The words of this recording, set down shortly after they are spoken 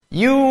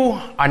You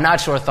are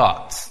not your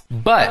thoughts,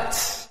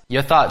 but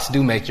your thoughts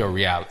do make your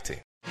reality.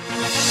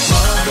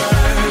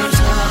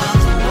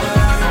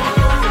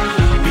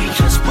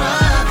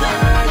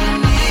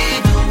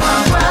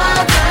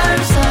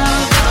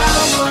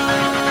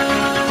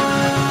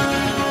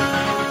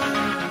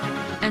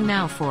 And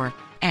now for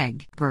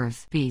Egg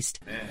Birth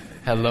Beast.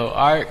 Hello,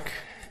 Ark.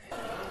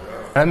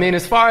 I mean,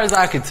 as far as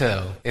I could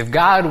tell, if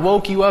God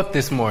woke you up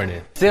this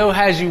morning, still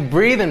has you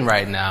breathing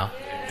right now,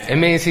 it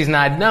means he's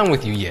not done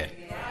with you yet.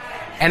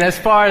 And as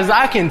far as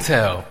I can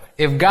tell,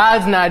 if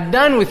God's not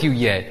done with you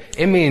yet,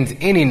 it means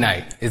any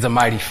night is a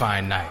mighty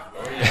fine night.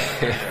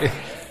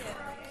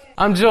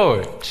 I'm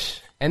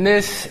George, and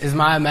this is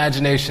my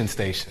imagination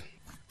station.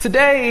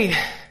 Today,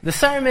 the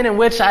sermon in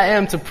which I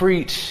am to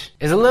preach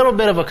is a little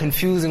bit of a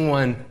confusing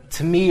one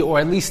to me, or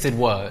at least it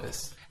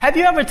was. Have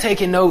you ever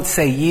taken notes,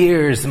 say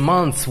years,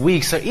 months,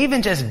 weeks, or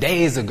even just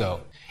days ago,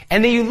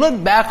 and then you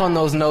look back on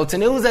those notes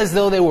and it was as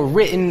though they were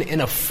written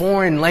in a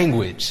foreign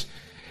language,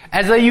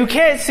 as though you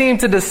can't seem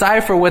to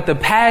decipher what the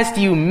past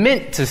you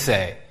meant to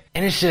say,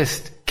 and it's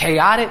just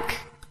chaotic?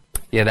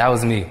 Yeah, that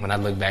was me when I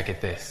look back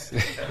at this.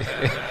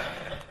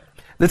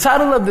 The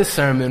title of this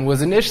sermon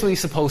was initially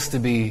supposed to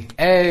be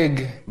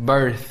Egg,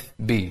 Birth,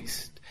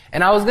 Beast.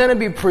 And I was going to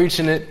be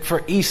preaching it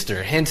for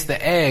Easter, hence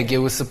the egg. It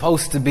was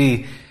supposed to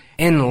be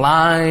in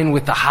line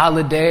with the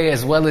holiday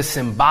as well as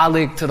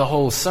symbolic to the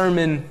whole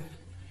sermon.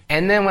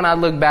 And then when I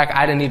look back,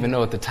 I didn't even know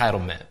what the title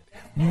meant.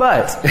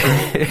 But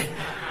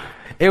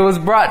it was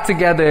brought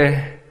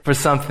together for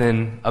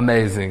something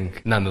amazing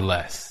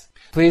nonetheless.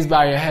 Please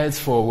bow your heads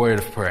for a word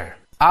of prayer.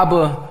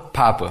 Abba,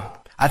 Papa,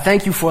 I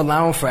thank you for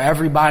allowing for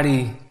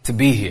everybody to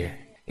be here.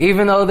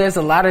 Even though there's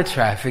a lot of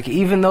traffic,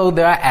 even though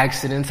there are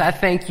accidents, I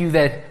thank you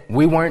that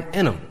we weren't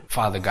in them,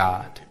 Father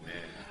God.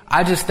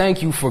 I just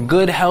thank you for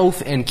good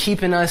health and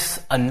keeping us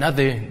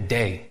another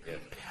day.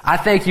 I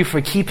thank you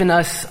for keeping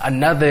us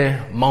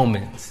another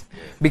moment.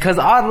 Because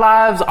our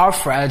lives are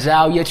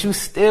fragile, yet you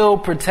still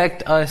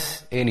protect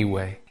us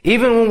anyway.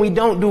 Even when we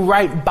don't do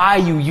right by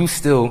you, you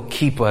still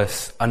keep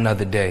us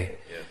another day.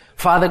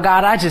 Father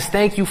God, I just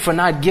thank you for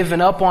not giving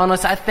up on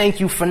us. I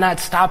thank you for not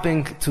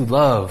stopping to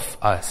love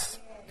us.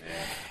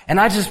 And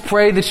I just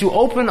pray that you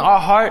open our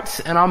hearts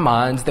and our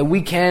minds that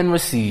we can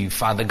receive,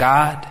 Father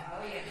God.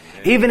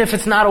 Even if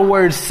it's not a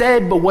word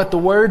said, but what the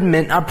word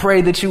meant, I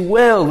pray that you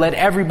will let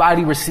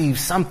everybody receive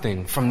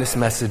something from this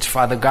message,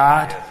 Father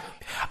God.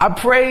 I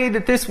pray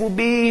that this will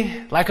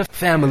be like a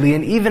family,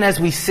 and even as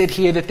we sit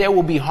here, that there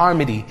will be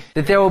harmony,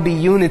 that there will be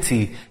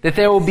unity, that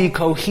there will be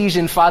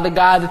cohesion, Father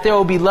God, that there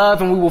will be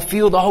love, and we will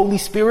feel the Holy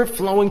Spirit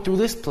flowing through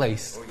this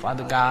place,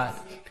 Father God.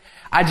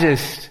 I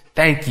just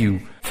thank you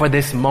for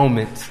this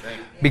moment,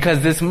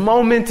 because this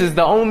moment is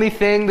the only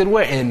thing that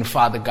we're in,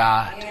 Father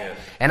God.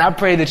 And I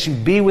pray that you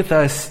be with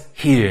us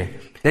here,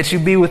 that you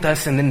be with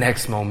us in the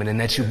next moment, and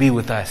that you be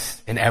with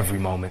us in every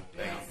moment.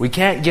 We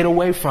can't get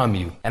away from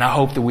you, and I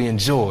hope that we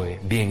enjoy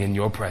being in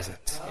your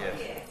presence.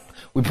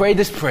 We pray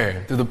this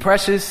prayer through the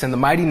precious and the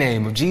mighty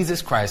name of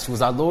Jesus Christ, who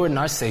is our Lord and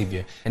our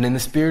Savior, and in the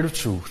Spirit of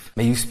truth.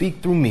 May you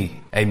speak through me.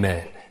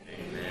 Amen.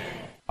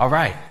 All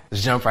right,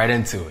 let's jump right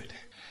into it.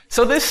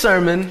 So this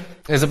sermon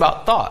is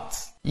about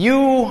thoughts.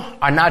 You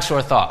are not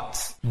your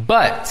thoughts,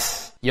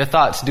 but your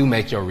thoughts do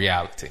make your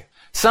reality.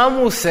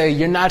 Some will say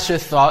you're not your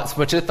thoughts,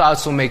 but your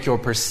thoughts will make your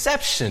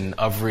perception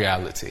of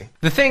reality.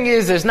 The thing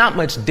is, there's not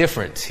much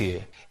difference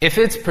here. If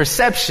it's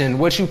perception,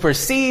 what you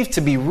perceive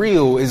to be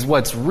real is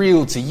what's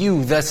real to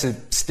you, thus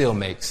it still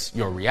makes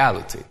your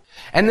reality.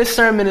 And this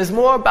sermon is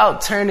more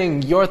about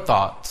turning your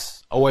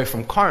thoughts away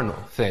from carnal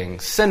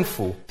things,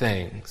 sinful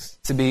things,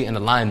 to be in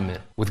alignment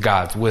with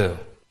God's will.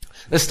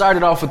 Let's start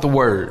it off with the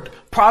word.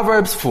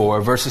 Proverbs 4,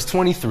 verses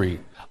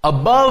 23.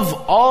 Above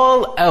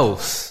all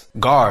else,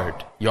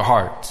 guard your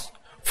heart,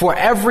 for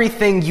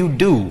everything you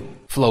do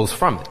flows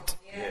from it.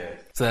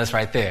 So that's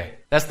right there.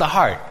 That's the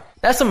heart.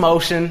 That's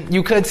emotion.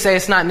 You could say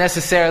it's not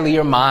necessarily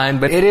your mind,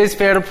 but it is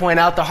fair to point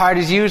out the heart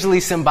is usually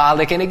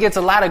symbolic, and it gets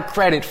a lot of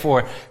credit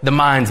for the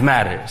mind's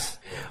matters.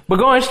 But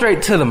going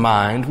straight to the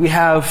mind, we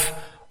have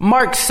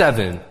Mark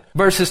 7,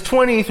 verses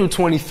 20 through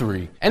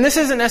 23. And this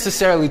isn't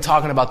necessarily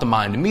talking about the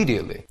mind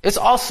immediately. It's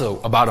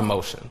also about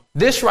emotion.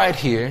 This right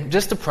here,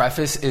 just to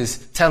preface,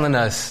 is telling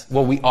us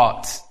what we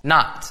ought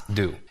not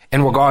do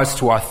in regards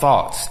to our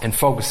thoughts and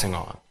focusing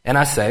on. And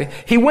I say,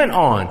 he went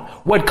on,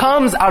 what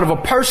comes out of a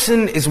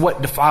person is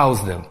what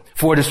defiles them,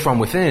 for it is from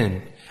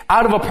within.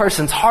 Out of a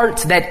person's heart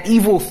that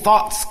evil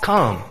thoughts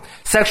come.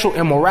 Sexual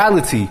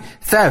immorality,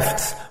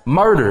 thefts,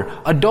 murder,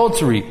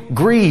 adultery,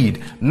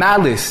 greed,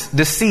 malice,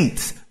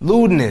 deceit,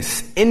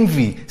 lewdness,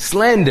 envy,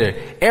 slander,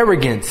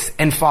 arrogance,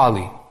 and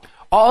folly.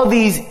 All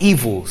these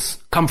evils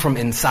come from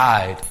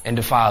inside and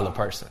defile a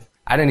person.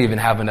 I didn't even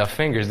have enough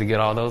fingers to get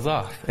all those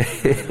off.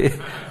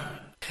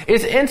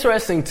 It's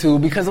interesting, too,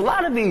 because a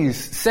lot of these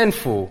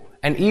sinful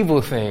and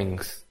evil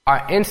things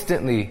are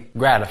instantly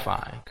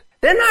gratifying.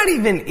 They're not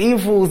even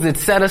evils that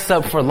set us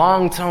up for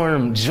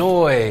long-term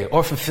joy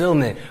or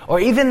fulfillment or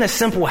even the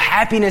simple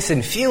happiness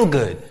and feel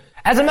good.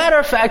 As a matter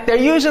of fact, they're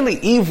usually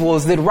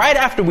evils that right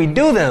after we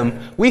do them,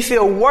 we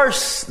feel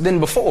worse than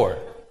before.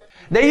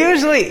 They're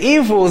usually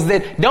evils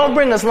that don't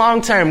bring us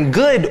long-term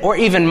good or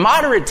even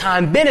moderate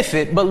time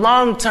benefit, but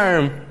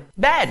long-term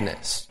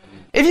badness.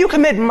 If you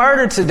commit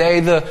murder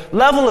today, the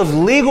level of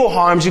legal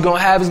harms you're going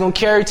to have is going to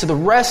carry to the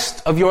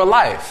rest of your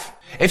life.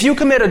 If you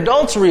commit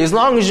adultery, as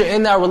long as you're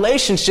in that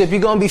relationship, you're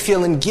going to be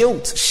feeling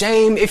guilt,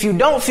 shame. If you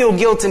don't feel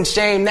guilt and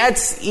shame,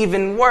 that's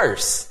even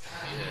worse.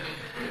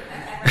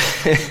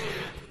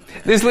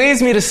 This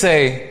leads me to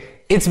say,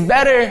 it's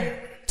better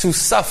to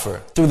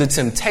suffer through the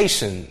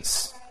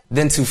temptations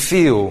than to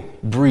feel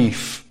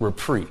brief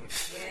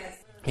reprieve.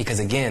 Because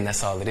again,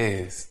 that's all it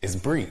is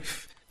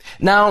brief.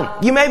 Now,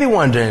 you may be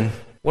wondering,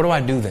 what do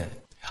I do then?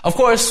 Of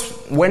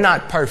course, we're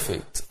not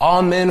perfect.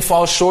 All men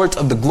fall short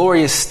of the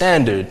glorious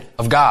standard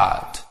of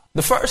God.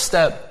 The first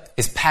step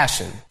is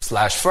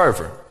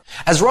passion/fervor.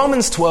 As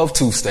Romans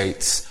 12:2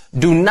 states,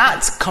 do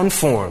not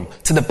conform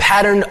to the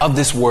pattern of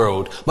this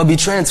world, but be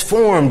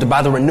transformed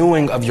by the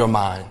renewing of your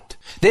mind.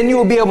 Then you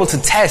will be able to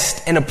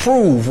test and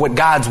approve what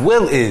God's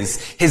will is,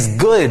 his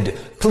good,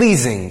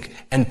 pleasing,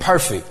 and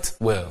perfect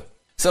will.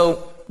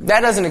 So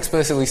that doesn't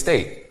explicitly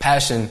state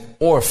passion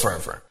or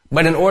fervor.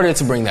 But in order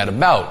to bring that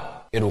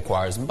about, it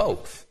requires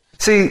both.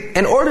 See,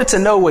 in order to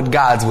know what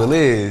God's will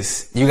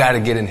is, you got to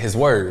get in his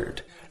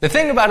word. The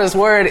thing about his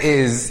word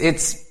is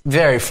it's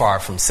very far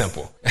from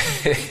simple.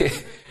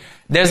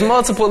 There's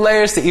multiple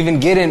layers to even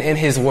get in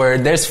his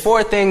word. There's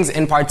 4 things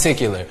in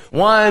particular.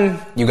 1,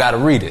 you got to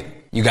read it.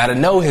 You got to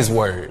know his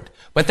word.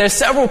 But there's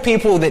several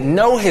people that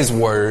know his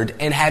word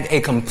and have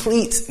a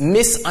complete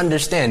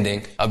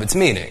misunderstanding of its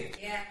meaning.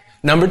 Yeah.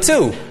 Number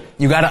 2,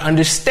 you got to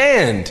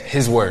understand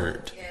his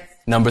word. Yes.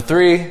 Number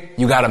 3,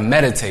 you got to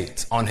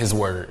meditate on his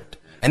word.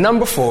 And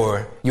number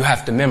 4, you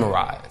have to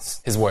memorize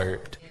his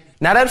word. Yes.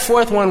 Now that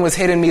 4th one was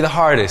hitting me the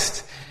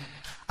hardest.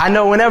 I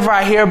know whenever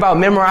I hear about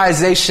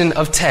memorization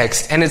of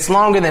text and it's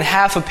longer than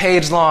half a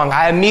page long,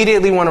 I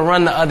immediately want to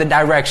run the other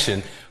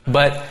direction.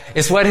 But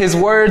it's what his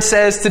word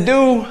says to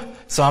do,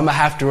 so I'm going to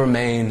have to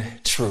remain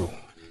true.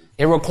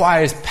 It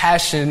requires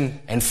passion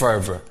and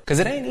fervor, because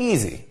it ain't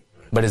easy,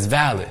 but it's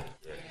valid.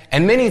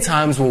 And many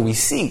times what we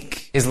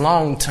seek is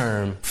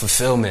long-term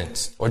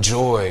fulfillment or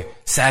joy,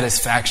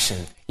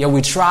 satisfaction. Yet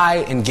we try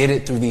and get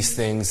it through these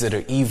things that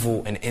are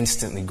evil and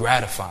instantly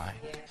gratifying.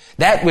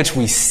 That which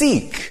we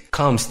seek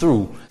comes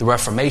through the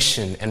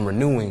reformation and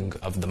renewing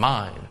of the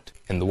mind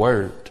and the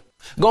word.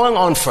 Going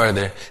on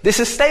further, this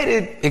is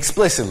stated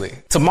explicitly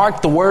to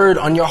mark the word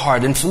on your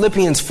heart in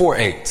Philippians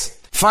 4:8.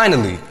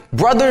 Finally,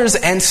 brothers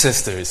and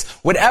sisters,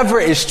 whatever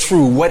is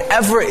true,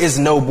 whatever is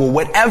noble,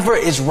 whatever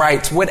is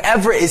right,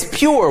 whatever is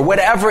pure,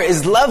 whatever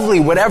is lovely,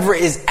 whatever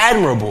is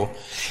admirable,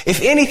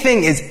 if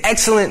anything is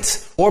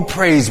excellent or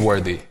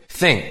praiseworthy,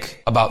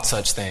 think about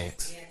such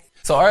things.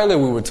 So earlier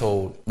we were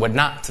told what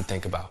not to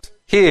think about.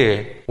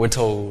 Here we're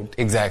told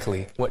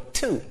exactly what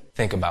to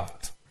think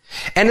about.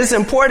 And it's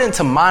important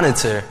to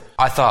monitor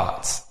our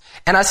thoughts.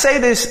 And I say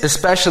this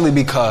especially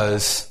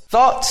because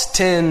thoughts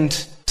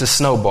tend to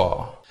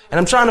snowball. And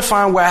I'm trying to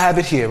find where I have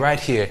it here, right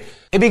here.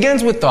 It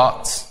begins with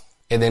thoughts.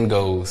 It then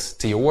goes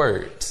to your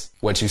words,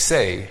 what you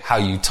say, how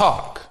you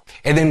talk.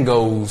 It then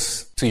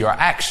goes to your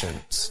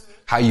actions,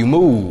 how you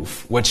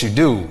move, what you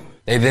do.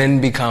 They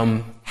then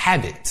become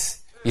habits.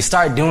 You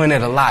start doing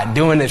it a lot,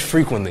 doing it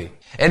frequently.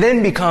 It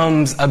then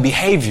becomes a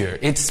behavior.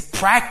 It's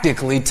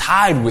practically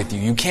tied with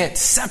you. You can't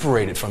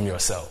separate it from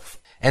yourself.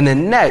 And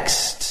then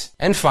next,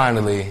 and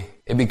finally,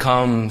 it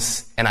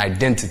becomes an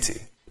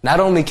identity. Not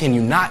only can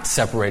you not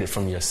separate it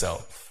from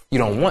yourself, you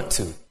don't want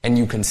to, and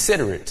you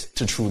consider it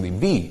to truly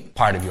be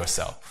part of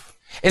yourself.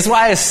 It's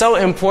why it's so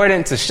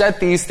important to shut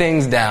these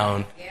things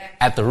down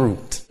at the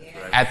root,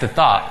 at the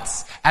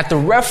thoughts, at the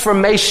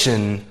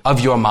reformation of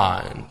your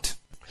mind.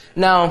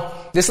 Now,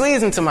 this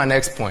leads into my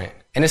next point,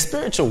 and it's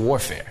spiritual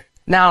warfare.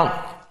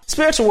 Now,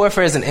 spiritual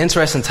warfare is an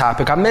interesting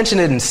topic. I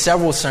mentioned it in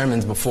several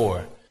sermons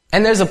before.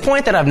 And there's a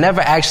point that I've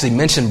never actually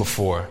mentioned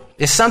before.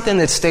 It's something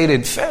that's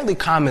stated fairly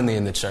commonly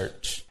in the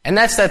church. And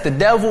that's that the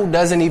devil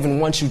doesn't even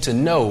want you to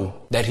know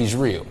that he's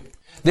real.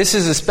 This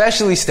is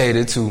especially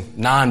stated to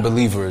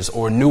non-believers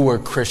or newer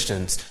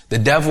Christians. The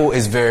devil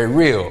is very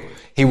real.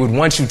 He would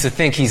want you to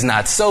think he's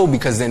not so,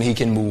 because then he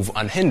can move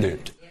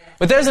unhindered.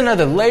 But there's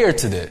another layer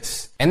to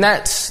this. And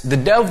that's the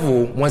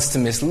devil wants to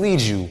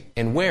mislead you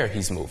in where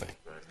he's moving.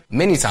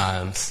 Many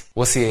times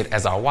we'll see it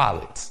as our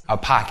wallets, our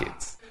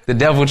pockets. The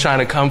devil trying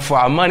to come for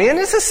our money. And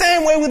it's the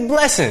same way with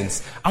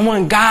blessings. I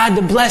want God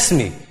to bless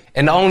me.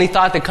 And the only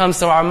thought that comes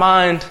to our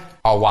mind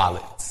are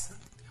wallets.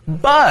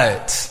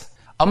 But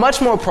a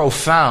much more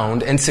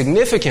profound and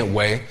significant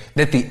way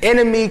that the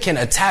enemy can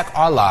attack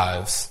our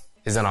lives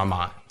is in our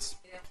minds.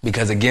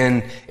 Because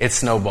again, it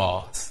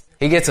snowballs.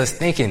 He gets us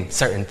thinking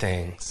certain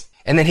things.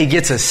 And then he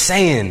gets us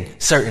saying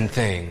certain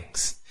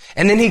things.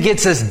 And then he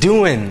gets us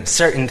doing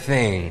certain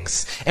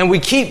things. And we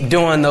keep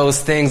doing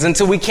those things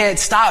until we can't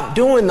stop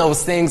doing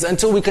those things,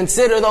 until we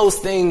consider those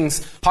things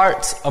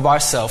parts of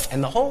ourselves.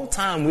 And the whole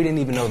time we didn't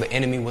even know the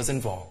enemy was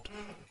involved.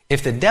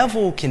 If the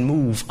devil can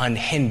move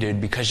unhindered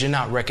because you're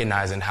not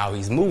recognizing how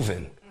he's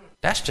moving,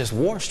 that's just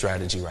war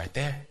strategy right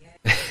there.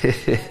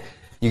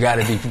 You got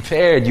to be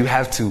prepared. You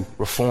have to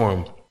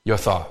reform your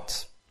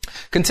thoughts.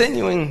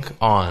 Continuing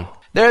on,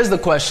 there's the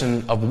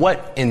question of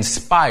what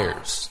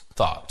inspires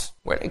thoughts.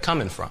 Where are they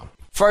coming from?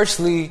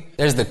 Firstly,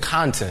 there's the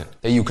content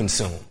that you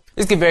consume.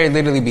 This could very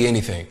literally be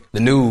anything. The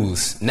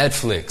news,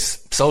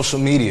 Netflix, social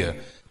media.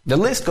 The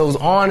list goes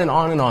on and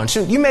on and on.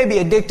 Shoot, you may be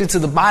addicted to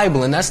the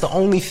Bible and that's the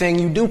only thing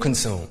you do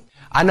consume.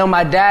 I know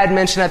my dad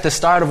mentioned at the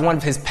start of one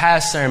of his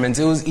past sermons,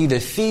 it was either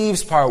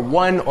Thieves Part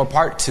 1 or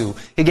Part 2.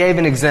 He gave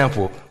an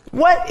example.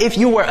 What if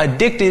you were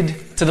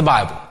addicted to the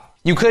Bible?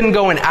 You couldn't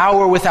go an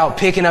hour without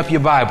picking up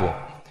your Bible.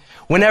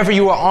 Whenever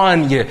you were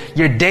on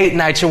your date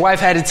night, your wife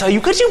had to tell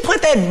you, could you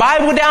put that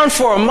Bible down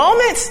for a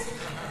moment?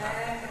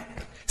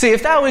 See,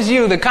 if that was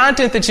you, the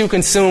content that you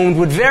consumed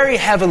would very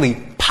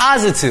heavily,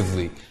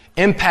 positively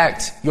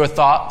impact your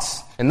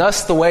thoughts, and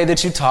thus the way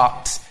that you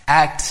talked,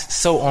 act,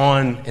 so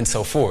on and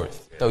so forth.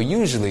 Though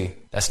usually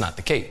that's not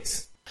the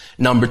case.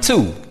 Number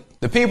 2,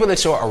 the people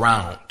that you're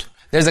around.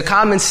 There's a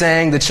common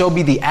saying that you'll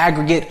be the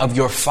aggregate of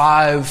your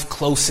 5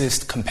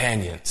 closest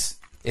companions.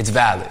 It's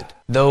valid,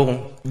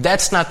 though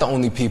that's not the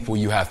only people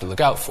you have to look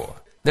out for.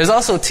 There's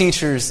also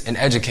teachers and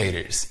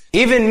educators.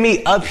 Even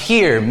me up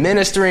here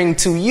ministering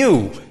to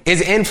you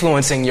is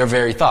influencing your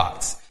very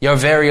thoughts, your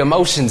very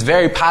emotions,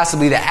 very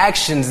possibly the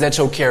actions that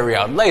you'll carry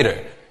out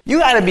later. You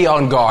got to be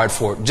on guard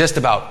for just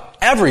about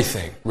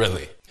everything,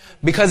 really.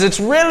 Because it's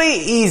really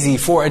easy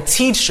for a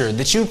teacher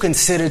that you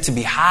consider to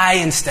be high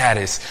in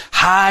status,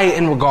 high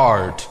in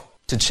regard,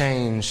 to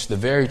change the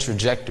very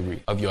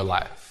trajectory of your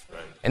life.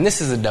 And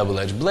this is a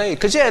double-edged blade,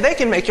 because they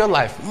can make your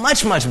life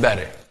much, much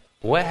better.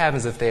 What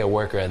happens if they're a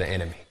worker of the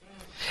enemy?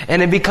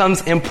 And it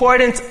becomes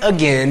important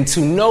again to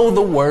know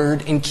the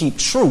word and keep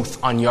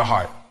truth on your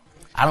heart.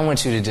 I don't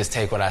want you to just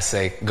take what I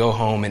say, go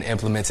home and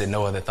implement it,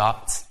 no other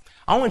thoughts.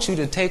 I want you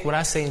to take what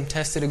I say and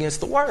test it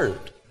against the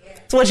word.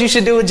 It's what you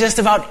should do with just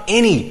about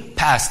any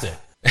pastor.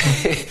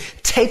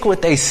 Take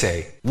what they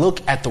say, look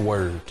at the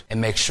word,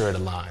 and make sure it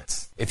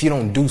aligns. If you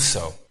don't do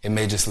so, it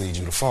may just lead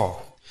you to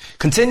fall.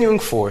 Continuing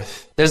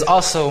forth, there's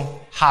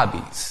also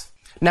hobbies.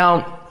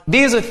 Now,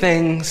 these are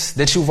things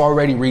that you've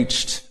already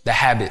reached the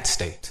habit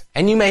state.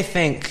 And you may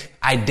think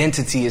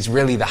identity is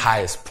really the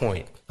highest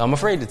point. I'm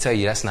afraid to tell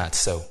you that's not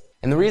so.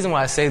 And the reason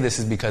why I say this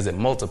is because it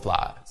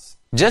multiplies.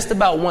 Just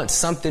about once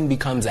something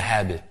becomes a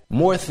habit,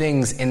 more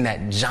things in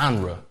that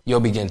genre you'll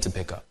begin to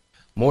pick up.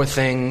 More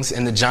things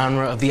in the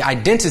genre of the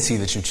identity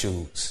that you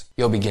choose,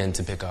 you'll begin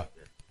to pick up.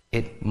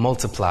 It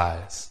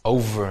multiplies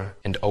over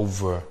and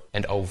over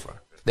and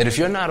over. That if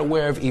you're not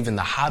aware of even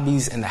the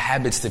hobbies and the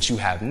habits that you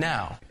have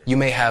now, you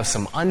may have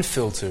some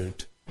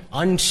unfiltered,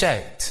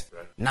 unchecked,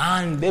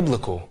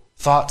 non-biblical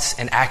thoughts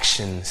and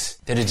actions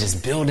that are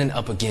just building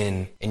up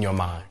again in your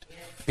mind.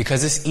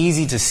 Because it's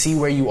easy to see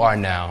where you are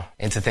now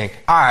and to think,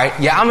 all right,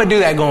 I'm going to do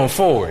that going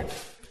forward.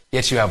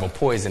 Yet you have a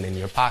poison in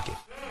your pocket.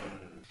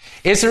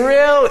 It's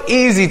real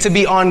easy to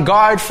be on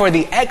guard for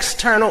the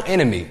external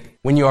enemy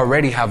when you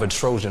already have a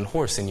Trojan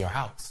horse in your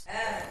house.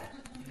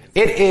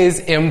 It is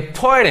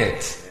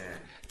important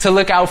to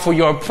look out for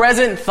your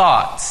present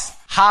thoughts,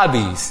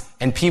 hobbies,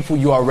 and people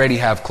you already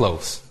have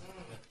close,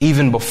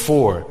 even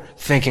before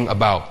thinking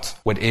about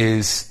what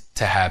is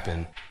to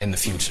happen in the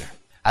future.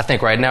 I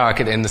think right now I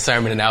could end the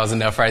sermon and that was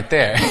enough right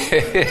there.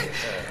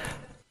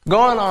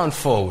 Going on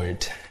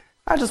forward,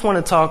 I just want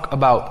to talk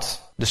about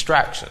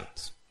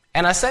distractions.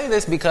 And I say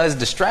this because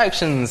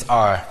distractions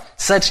are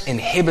such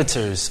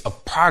inhibitors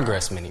of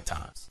progress many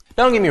times.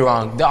 Don't get me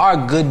wrong, there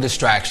are good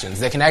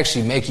distractions that can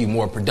actually make you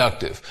more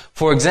productive.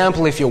 For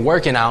example, if you're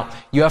working out,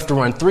 you have to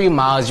run 3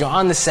 miles, you're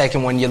on the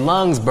second one, your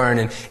lungs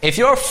burning. If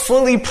you're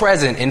fully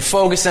present and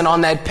focusing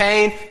on that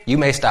pain, you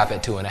may stop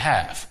at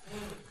 2.5.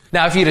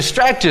 Now, if you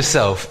distract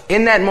yourself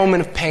in that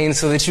moment of pain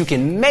so that you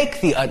can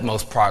make the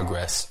utmost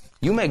progress,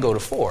 you may go to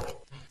 4.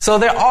 So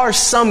there are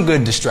some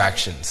good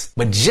distractions,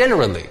 but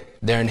generally,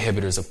 they're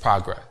inhibitors of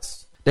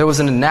progress. There was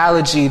an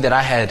analogy that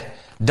I had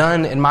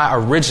done in my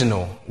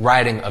original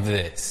writing of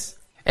this.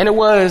 And it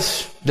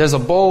was, there's a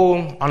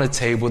bowl on a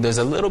table, there's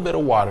a little bit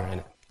of water in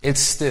it.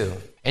 It's still.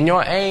 And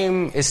your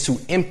aim is to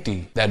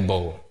empty that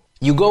bowl.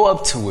 You go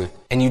up to it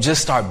and you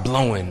just start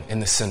blowing in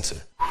the center.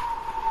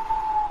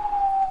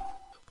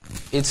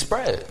 It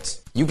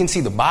spreads. You can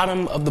see the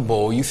bottom of the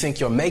bowl. You think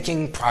you're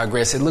making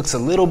progress. It looks a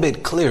little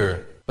bit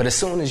clearer. But as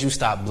soon as you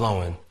stop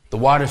blowing, the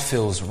water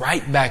fills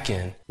right back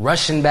in,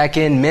 rushing back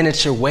in,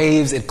 miniature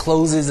waves. It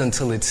closes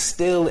until it's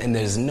still and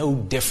there's no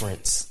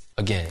difference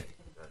again.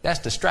 That's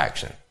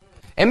distraction.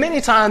 And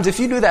many times, if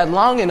you do that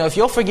long enough,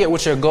 you'll forget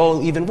what your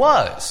goal even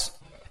was.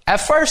 At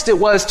first, it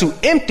was to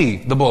empty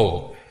the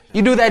bowl.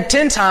 You do that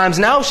 10 times.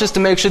 Now it's just to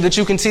make sure that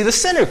you can see the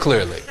center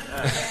clearly.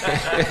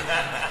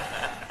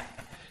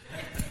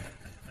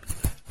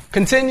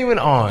 Continuing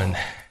on,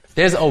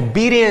 there's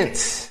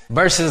obedience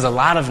versus a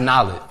lot of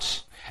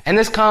knowledge. And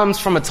this comes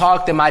from a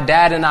talk that my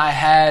dad and I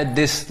had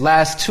this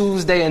last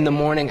Tuesday in the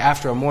morning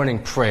after a morning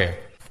prayer.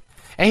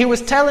 And he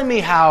was telling me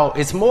how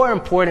it's more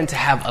important to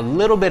have a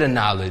little bit of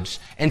knowledge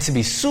and to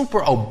be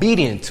super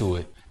obedient to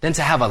it than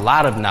to have a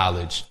lot of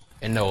knowledge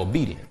and no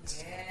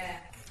obedience.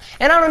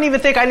 And I don't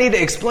even think I need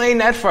to explain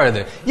that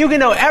further. You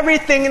can know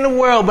everything in the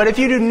world, but if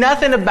you do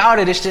nothing about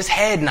it, it's just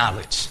head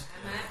knowledge.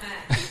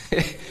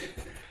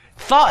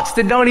 Thoughts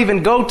that don't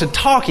even go to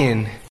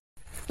talking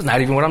is not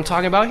even what I'm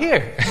talking about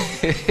here.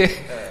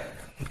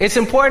 It's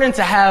important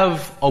to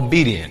have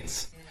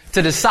obedience,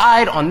 to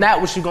decide on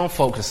that which you're going to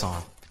focus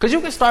on. Because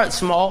you can start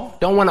small,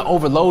 don't want to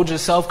overload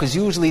yourself, because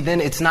usually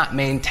then it's not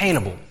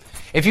maintainable.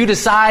 If you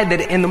decide that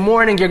in the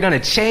morning you're going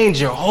to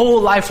change your whole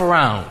life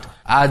around,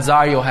 odds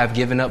are you'll have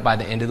given up by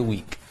the end of the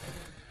week.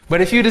 But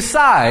if you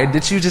decide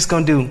that you're just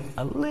going to do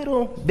a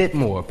little bit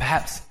more,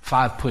 perhaps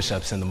 5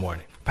 push-ups in the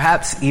morning,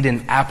 perhaps eat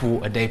an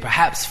apple a day,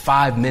 perhaps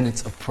 5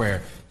 minutes of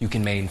prayer, you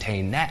can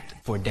maintain that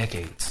for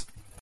decades.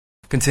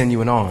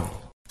 Continuing on.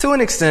 To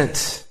an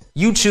extent,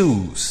 you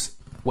choose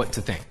what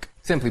to think.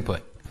 Simply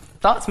put,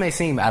 thoughts may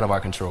seem out of our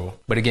control,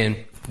 but again,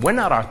 we're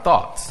not our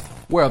thoughts.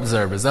 We're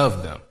observers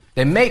of them.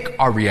 They make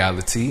our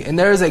reality, and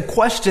there is a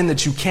question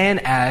that you can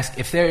ask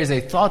if there is a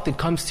thought that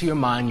comes to your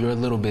mind you're a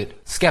little bit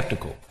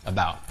skeptical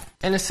about.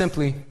 And it's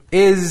simply,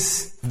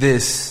 is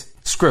this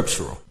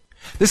scriptural?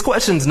 This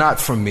question's not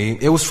from me.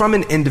 It was from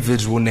an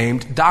individual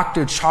named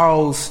Dr.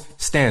 Charles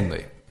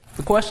Stanley.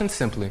 The question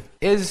simply,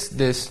 is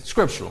this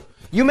scriptural?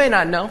 You may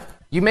not know.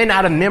 You may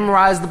not have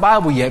memorized the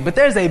Bible yet, but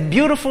there's a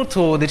beautiful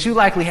tool that you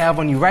likely have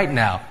on you right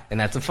now, and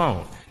that's a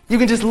phone. You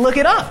can just look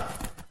it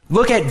up.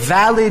 Look at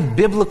valid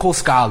biblical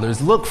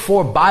scholars. Look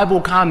for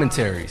Bible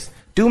commentaries.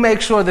 Do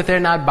make sure that they're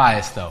not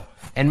biased, though.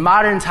 In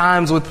modern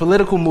times, with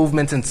political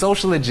movements and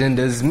social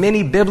agendas,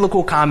 many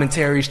biblical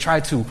commentaries try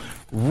to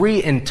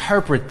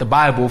reinterpret the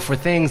Bible for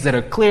things that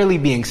are clearly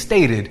being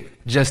stated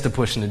just to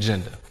push an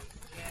agenda.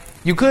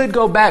 You could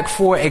go back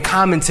for a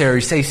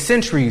commentary, say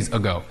centuries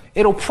ago.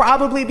 It'll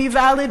probably be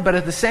valid, but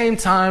at the same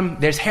time,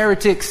 there's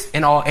heretics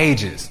in all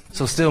ages.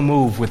 So still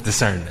move with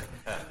discernment.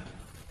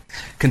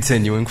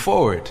 Continuing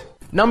forward.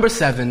 Number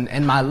 7,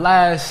 and my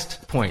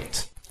last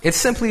point. It's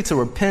simply to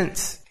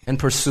repent and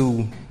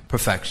pursue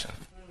perfection.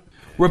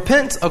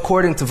 Repent,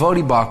 according to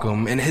Vodi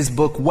Bakum in his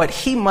book, What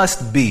He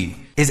Must Be,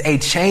 is a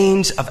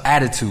change of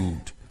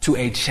attitude to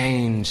a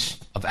change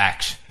of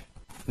action.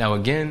 Now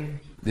again,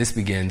 this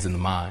begins in the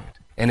mind.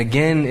 And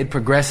again, it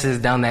progresses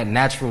down that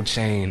natural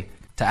chain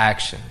to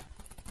action.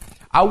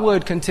 I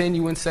would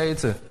continue and say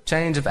it's a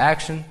change of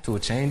action to a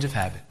change of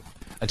habit.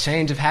 A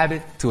change of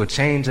habit to a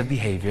change of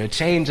behavior. A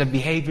change of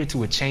behavior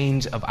to a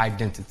change of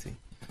identity.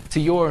 To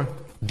your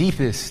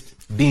deepest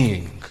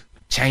being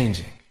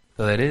changing.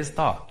 So that is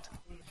thought.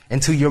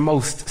 And to your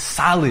most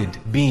solid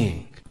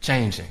being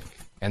changing.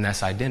 And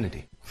that's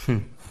identity.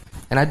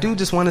 And I do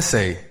just want to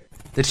say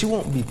that you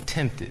won't be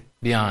tempted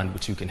beyond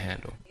what you can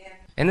handle.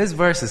 And this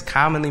verse is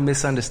commonly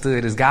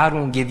misunderstood as God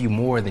won't give you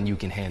more than you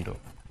can handle.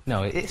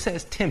 No, it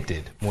says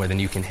tempted more than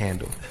you can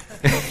handle.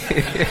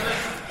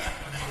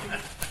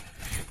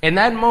 In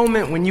that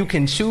moment when you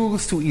can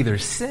choose to either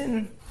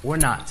sin or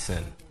not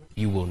sin,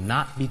 you will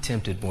not be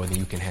tempted more than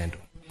you can handle.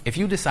 If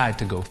you decide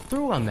to go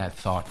through on that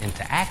thought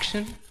into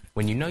action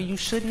when you know you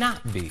should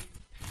not be,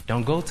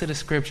 don't go to the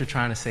scripture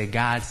trying to say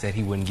God said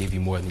he wouldn't give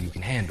you more than you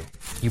can handle.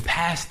 You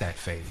pass that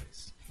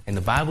phase. And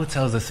the Bible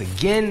tells us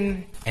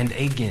again and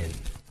again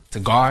to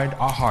guard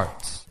our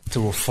hearts,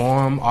 to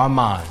reform our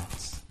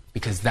minds,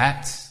 because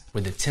that's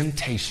where the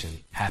temptation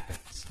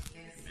happens.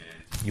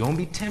 You won't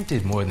be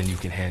tempted more than you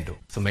can handle,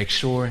 so make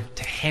sure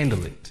to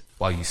handle it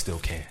while you still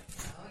can.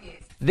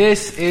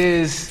 This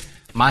is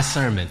my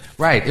sermon.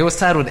 Right, it was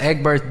titled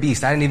Egg, Birth,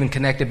 Beast. I didn't even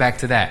connect it back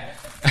to that.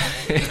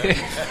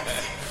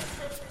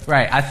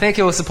 Right, I think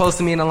it was supposed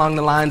to mean along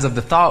the lines of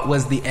the thought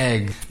was the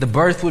egg. The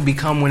birth would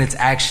become when it's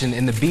action,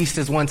 and the beast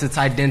is once its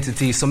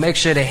identity. So make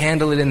sure to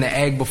handle it in the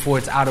egg before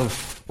it's out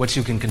of what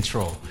you can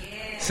control.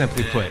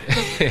 Simply put.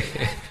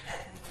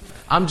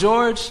 I'm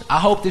George. I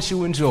hope that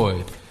you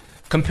enjoyed.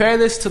 Compare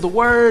this to the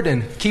word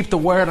and keep the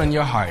word on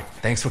your heart.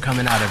 Thanks for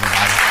coming out,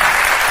 everybody.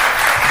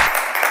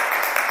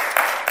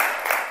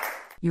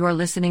 You are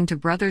listening to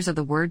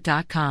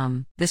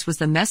brothersoftheword.com. This was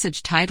the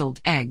message titled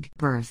Egg,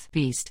 Birth,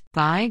 Beast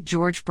by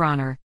George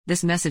Bronner.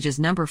 This message is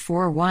number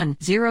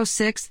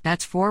 4106.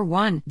 That's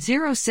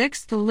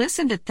 4106. To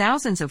listen to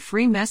thousands of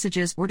free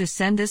messages or to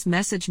send this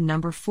message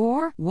number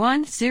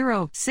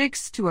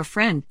 4106 to a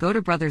friend, go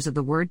to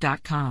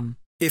brothersoftheword.com.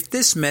 If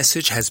this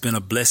message has been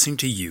a blessing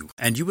to you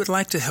and you would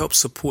like to help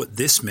support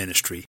this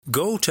ministry,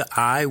 go to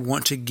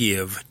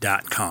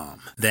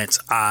iwanttogive.com. That's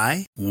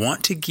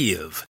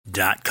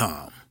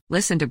iwanttogive.com.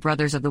 Listen to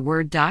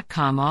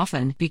brothersoftheword.com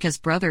often because,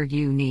 brother,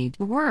 you need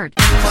the word.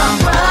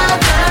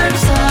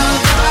 Brothers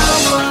of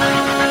the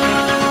Word.